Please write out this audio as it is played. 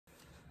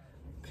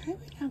Okay,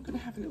 we're now going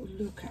to have a little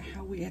look at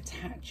how we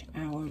attach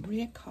our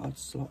rear card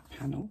slot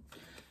panel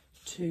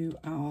to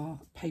our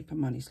paper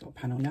money slot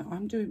panel. Now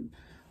I'm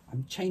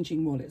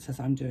changing wallets as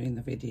I'm doing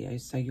the video,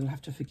 so you'll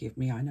have to forgive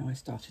me. I know I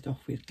started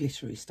off with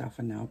glittery stuff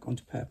and now I've gone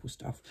to purple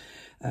stuff.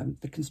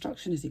 The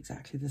construction is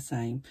exactly the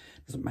same.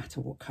 Doesn't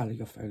matter what colour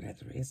your faux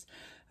leather is.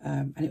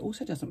 And it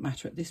also doesn't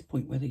matter at this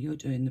point whether you're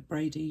doing the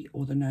Braidy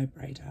or the no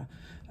braider.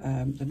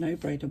 The no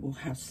braider will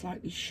have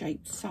slightly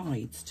shaped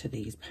sides to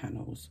these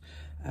panels.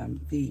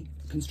 The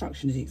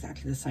construction is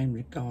exactly the same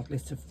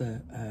regardless of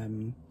the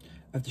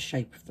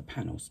shape of the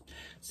panels.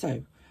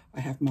 So I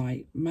have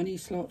my money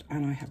slot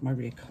and I have my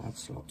rear card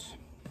slot.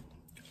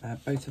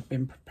 Both have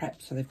been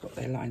prepped, so they've got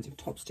their lines of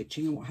top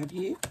stitching and what have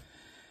you.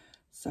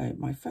 So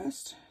my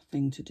first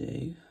thing to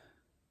do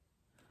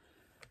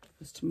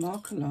is to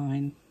mark a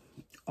line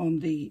on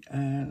the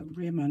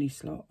rear money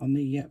slot, on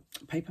the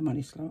paper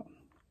money slot,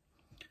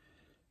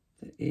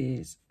 that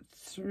is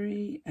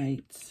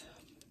 3/8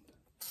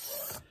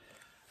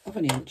 of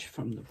an inch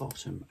from the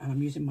bottom, and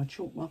I'm using my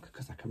chalk marker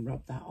because I can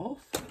rub that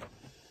off.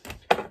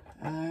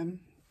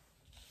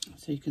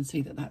 So you can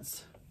see that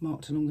that's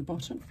marked along the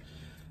bottom.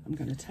 I'm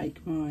going to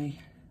take my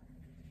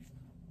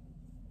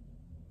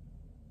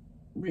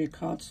rear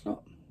card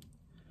slot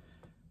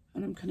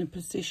and I'm going to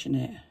position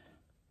it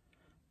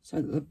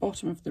so that the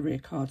bottom of the rear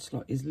card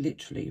slot is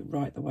literally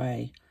right the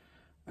way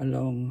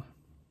along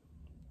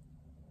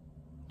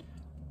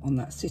on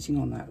that, sitting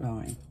on that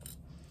line.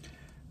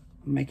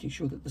 I'm making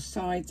sure that the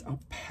sides are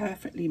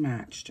perfectly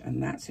matched,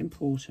 and that's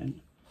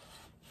important.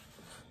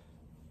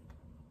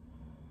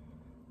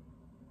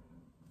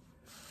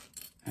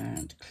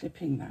 And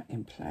clipping that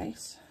in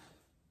place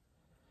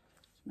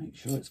to make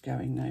sure it's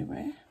going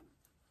nowhere.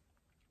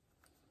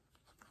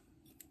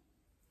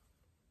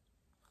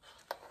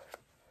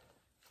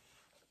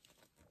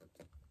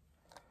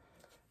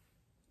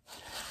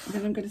 And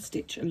then I'm going to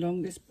stitch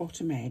along this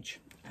bottom edge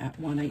at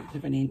 1/8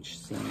 of an inch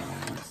seam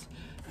allowance.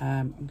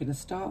 I'm going to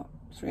start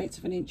 3/8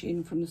 of an inch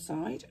in from the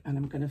side, and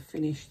I'm going to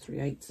finish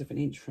 3/8 of an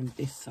inch from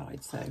this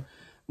side. So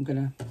I'm going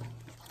to,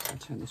 I'll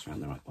turn this around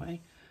the right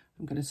way.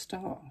 I'm going to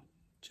start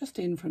just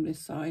in from this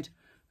side,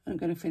 and I'm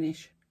going to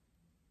finish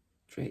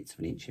 3/8 of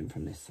an inch in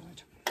from this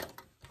side.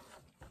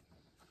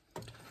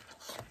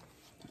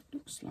 That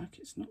looks like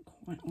it's not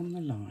quite on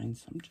the line,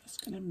 so I'm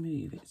just going to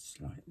move it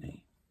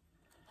slightly.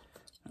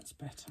 That's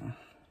better.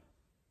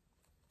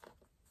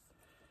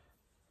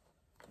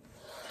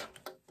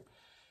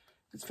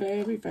 It's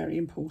very, very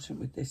important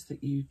with this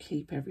that you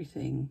keep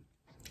everything,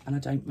 and I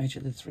don't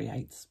measure the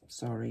 3/8,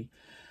 sorry.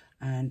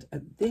 And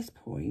at this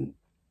point,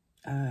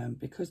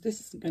 because this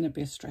isn't going to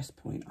be a stress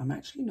point, I'm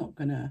actually not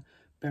going to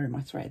bury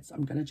my threads.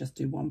 I'm going to just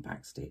do one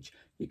back stitch.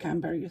 You can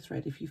bury your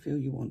thread if you feel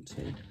you want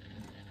to.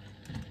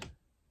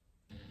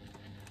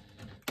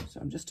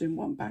 So I'm just doing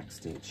one back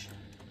stitch.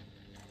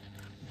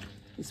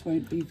 This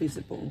won't be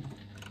visible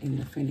in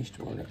the finished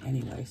wallet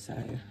anyway, so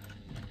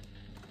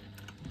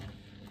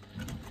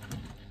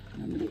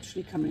I'm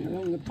literally coming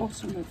along the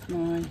bottom of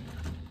my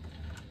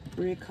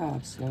rear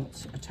card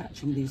slots,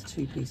 attaching these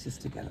two pieces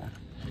together.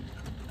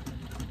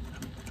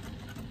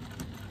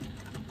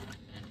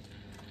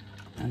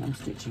 And I'm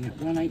stitching at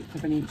 1/8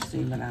 of an inch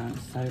seam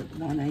allowance, so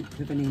 1/8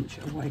 of an inch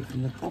away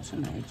from the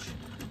bottom edge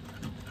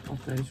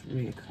of those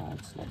rear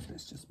card slots.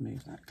 Let's just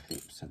move that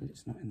clip so that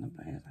it's not in the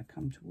way as I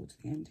come towards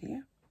the end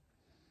here.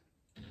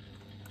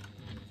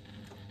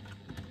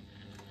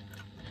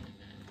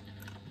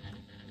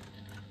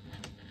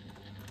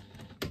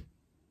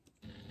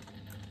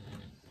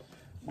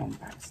 One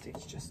back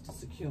stitch just to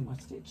secure my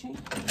stitching.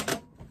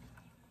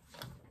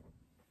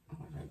 Oh,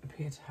 I don't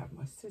appear to have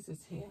my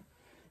scissors here.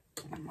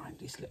 Never mind,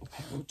 this little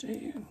pair will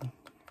do.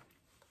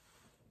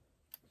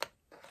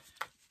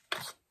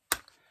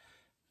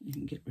 You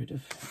can get rid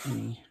of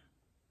any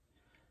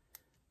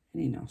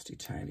nasty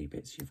taily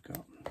bits you've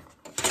got.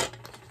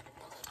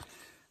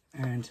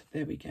 And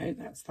there we go,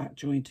 that's that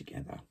joined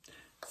together.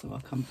 So I'll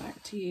come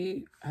back to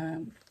you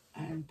and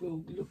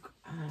we'll look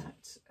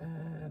at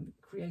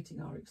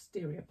creating our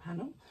exterior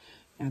panel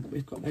now that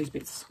we've got those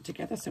bits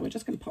together. So we're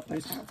just going to pop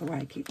those out of the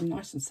way, keep them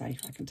nice and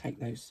safe. I can take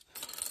those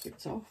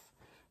bits off.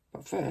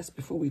 But first,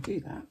 before we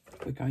do that,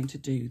 we're going to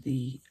do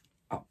the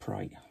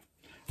upright.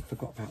 I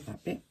forgot about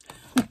that bit.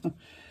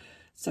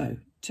 So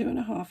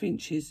 2.5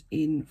 inches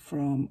in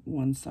from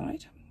one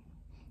side.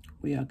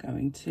 We are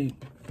going to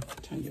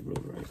turn your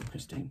ruler over,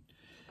 Christine.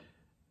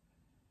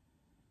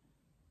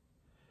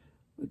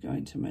 We're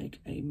going to make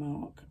a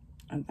mark,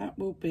 and that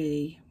will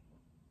be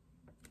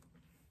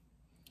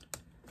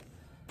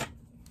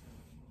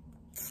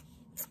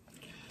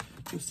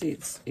you'll see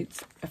it's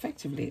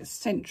effectively, it's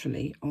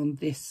centrally on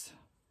this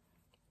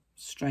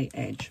straight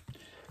edge.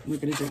 And we're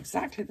going to do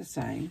exactly the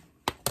same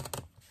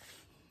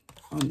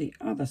on the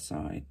other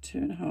side,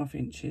 2.5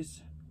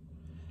 inches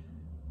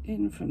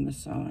in from the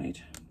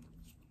side.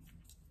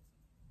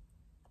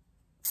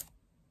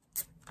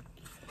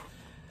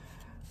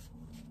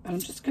 And I'm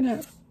just going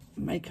to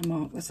make a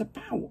mark that's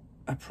about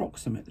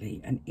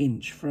approximately an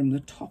inch from the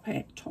top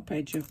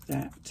edge of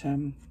that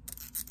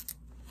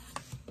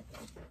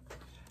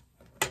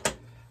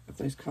of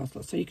those card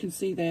slots. So you can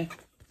see there,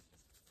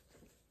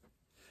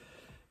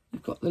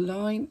 you've got the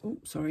line, oh,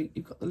 sorry,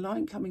 you've got the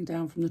line coming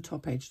down from the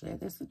top edge there.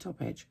 There's the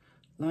top edge,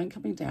 line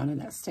coming down,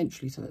 and that's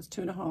centrally, so that's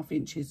 2.5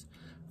 inches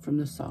from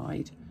the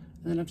side.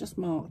 And then I've just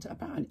marked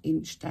about 1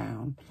 inch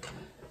down.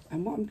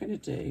 And what I'm going to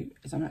do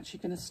is I'm actually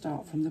going to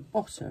start from the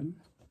bottom,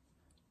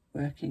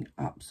 working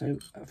up. So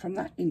from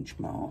that inch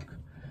mark,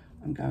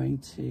 I'm going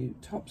to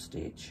top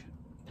stitch,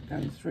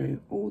 going through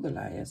all the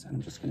layers, and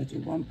I'm just going to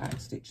do 1 back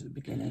stitch at the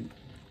beginning.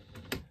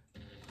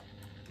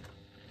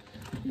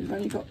 We've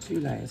only got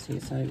 2 layers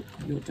here, so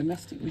your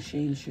domestic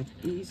machine should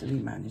easily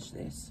manage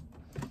this.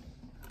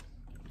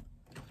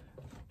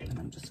 And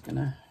I'm just going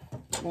to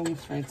long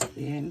threads at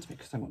the end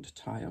because I want to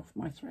tie off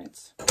my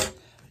threads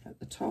at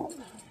the top.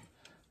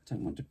 I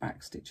don't want to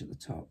back stitch at the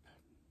top.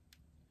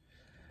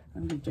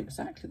 I'm going to do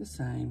exactly the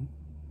same.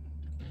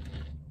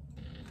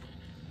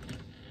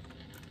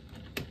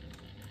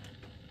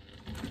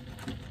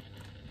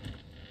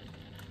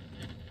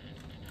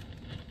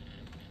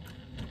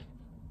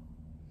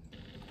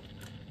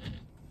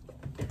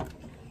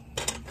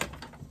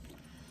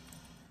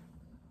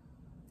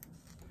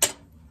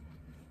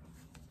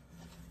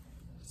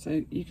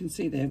 So you can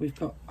see there we've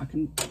got, I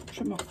can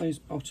trim off those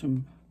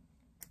bottom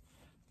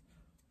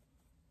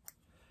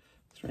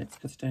threads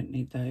because I don't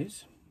need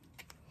those.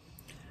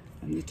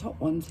 And the top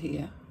ones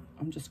here,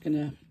 I'm just going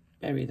to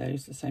bury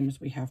those the same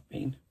as we have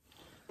been.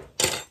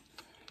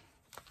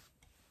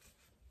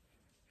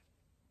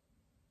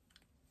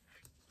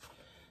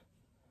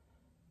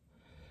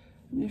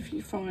 And if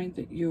you find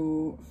that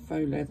your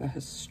faux leather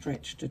has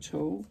stretched at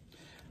all,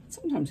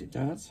 sometimes it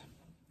does.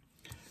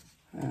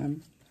 I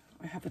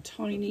have a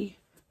tiny,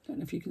 I don't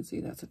know if you can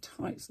see, that's a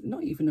tight, it's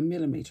not even a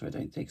millimetre, I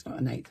don't think, it's not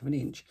 1/8 of an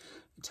inch,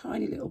 a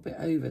tiny little bit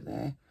over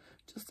there,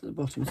 just at the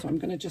bottom. So I'm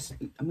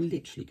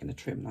literally going to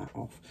trim that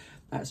off.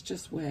 That's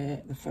just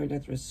where the faux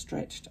leather has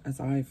stretched as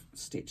I've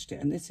stitched it.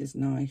 And this is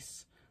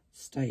nice,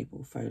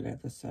 stable faux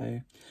leather.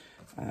 So,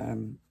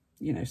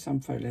 you know, some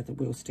faux leather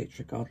will stitch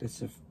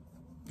regardless of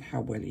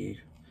how well you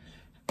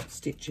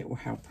stitch it or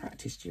how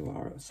practiced you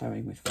are at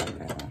sewing with faux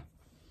leather.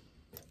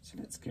 So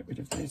let's get rid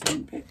of those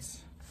end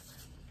bits.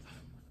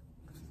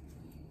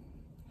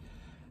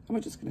 And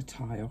we're just going to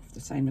tie off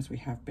the same as we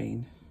have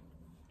been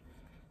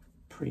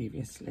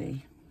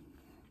previously.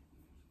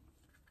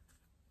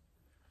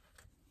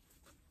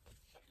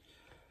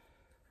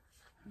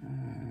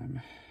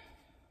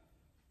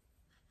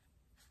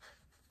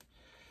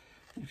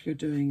 If you're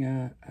doing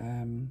a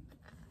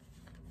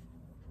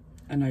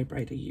no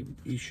braider,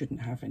 you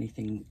shouldn't have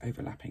anything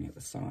overlapping at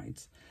the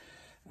sides.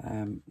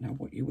 Now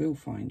what you will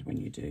find when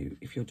you do,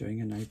 if you're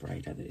doing a no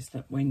braider, is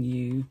that when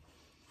you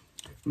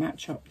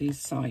match up these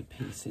side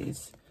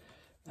pieces,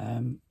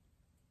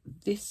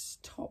 this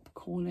top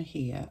corner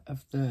here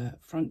of the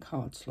front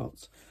card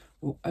slots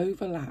will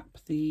overlap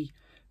the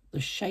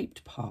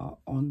shaped part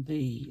on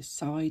the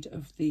side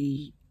of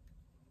the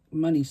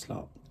money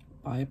slot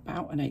by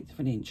about 1/8 of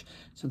an inch.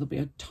 So there'll be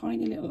a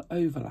tiny little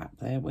overlap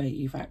there where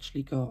you've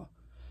actually got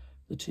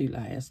the 2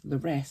 layers. The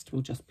rest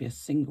will just be a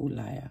single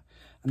layer,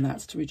 and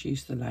that's to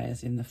reduce the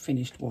layers in the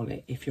finished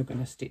wallet if you're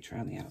going to stitch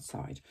around the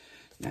outside.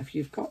 Now if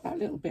you've got that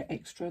little bit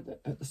extra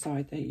at the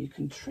side there, you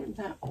can trim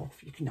that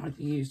off. You can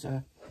either use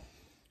a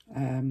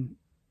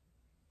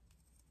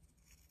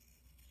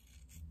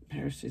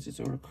pair of scissors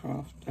or a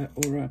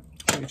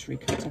rotary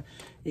cutter.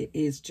 It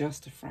is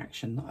just a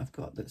fraction that I've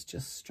got that's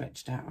just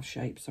stretched out of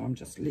shape, so I'm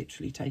just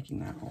literally taking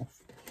that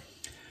off.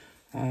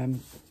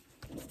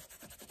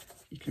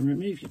 You can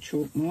remove your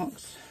chalk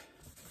marks,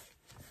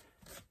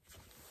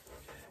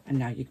 and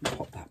now you can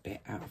pop that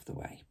bit out of the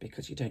way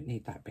because you don't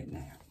need that bit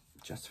now,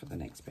 just for the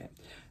next bit.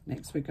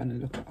 Next we're going to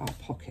look at our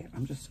pocket.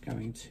 I'm just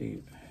going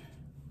to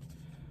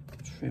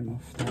trim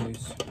off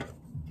those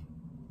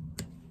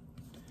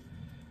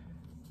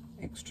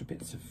extra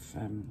bits of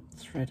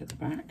thread at the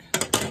back,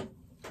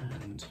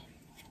 and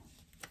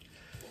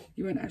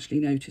you won't actually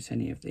notice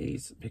any of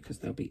these because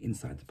they'll be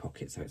inside the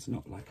pocket, so it's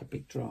not like a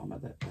big drama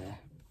that they're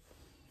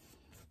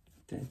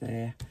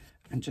there,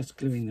 and just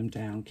gluing them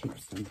down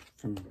keeps them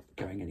from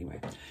going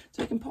anywhere.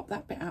 So you can pop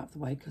that bit out of the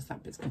way because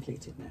that bit's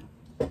completed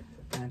now,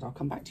 and I'll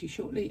come back to you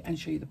shortly and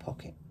show you the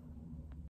pocket.